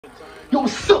Yo,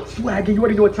 what's up, Swag? You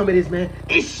already know what time it is, man.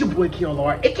 It's your boy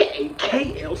KLR, aka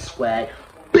KL Swag,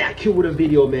 back here with a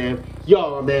video, man.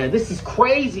 Yo, man, this is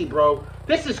crazy, bro.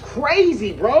 This is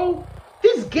crazy, bro.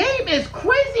 This game is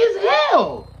crazy as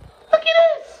hell. Look at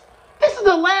this. This is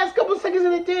the last couple seconds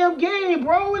of the damn game,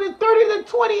 bro. And it's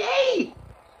 30-28.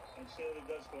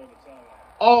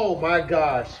 Oh my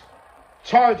gosh.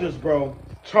 Chargers, bro.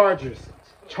 Chargers.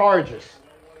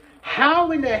 How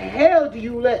in the hell do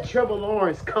you let Trevor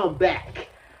Lawrence come back?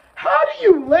 How do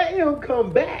you let him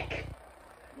come back?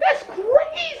 That's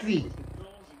crazy.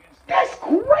 That's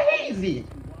crazy.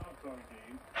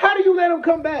 How do you let him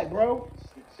come back, bro?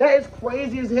 That is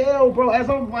crazy as hell, bro. As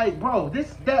I'm like, bro,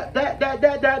 that's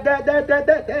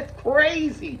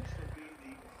crazy.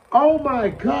 Oh my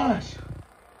gosh.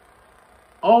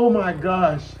 Oh my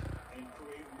gosh.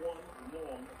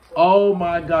 Oh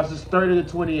my gosh. It's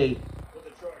 30-28.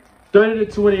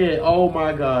 30-28. Oh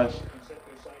my gosh.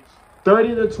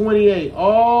 30-28.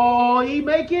 Oh, he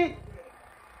make it?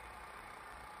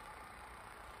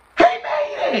 He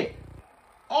made it!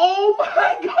 Oh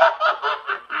my God!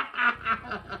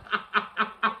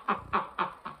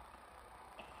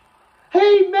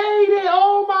 He made it!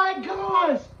 Oh my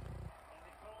gosh!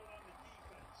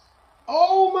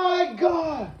 Oh my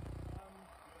God!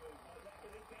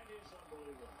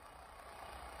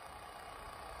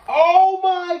 Oh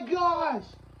my gosh!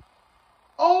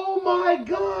 Oh my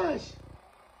gosh!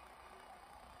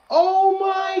 Oh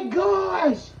my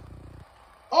gosh!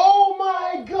 Oh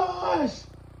my gosh!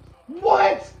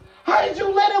 What? How did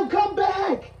you let him come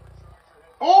back?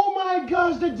 Oh my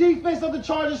gosh, the defense of the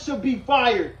Chargers should be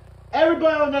fired.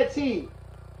 Everybody on that team.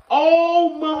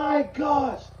 Oh my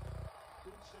gosh.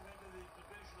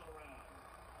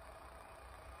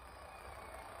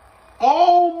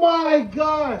 Oh my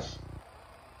gosh.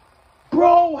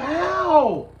 Bro,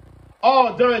 how?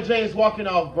 Oh, Derwin James walking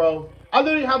off, bro. I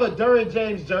literally have a Derwin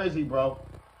James jersey, bro.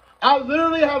 I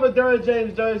literally have a Derwin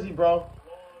James jersey, bro.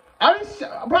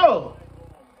 Bro.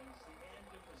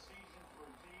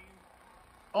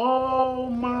 Oh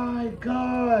my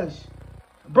gosh.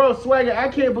 Bro, Swagger, I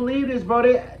can't believe this, bro.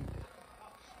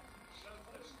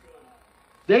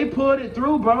 They put it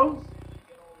through, bro.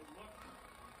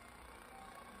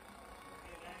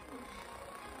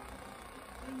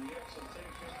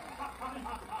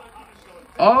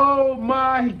 Oh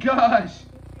my gosh.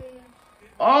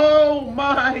 Oh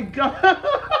my God.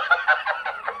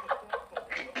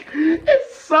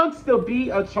 It sucks to be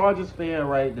a Chargers fan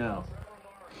right now.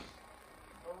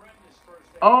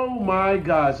 Oh my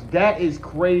gosh. That is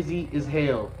crazy as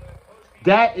hell.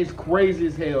 That is crazy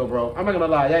as hell, bro. I'm not gonna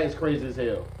lie. That is crazy as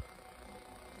hell.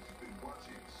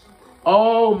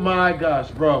 Oh my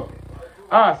gosh, bro.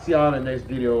 I'll see y'all in the next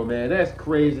video, man. That's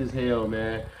crazy as hell,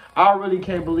 man. I really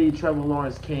can't believe Trevor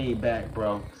Lawrence came back,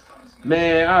 bro.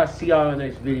 Man, I'll see y'all in the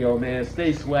next video, man.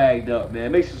 Stay swagged up,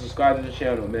 man. Make sure you subscribe to the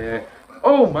channel, man.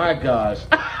 Oh, my gosh.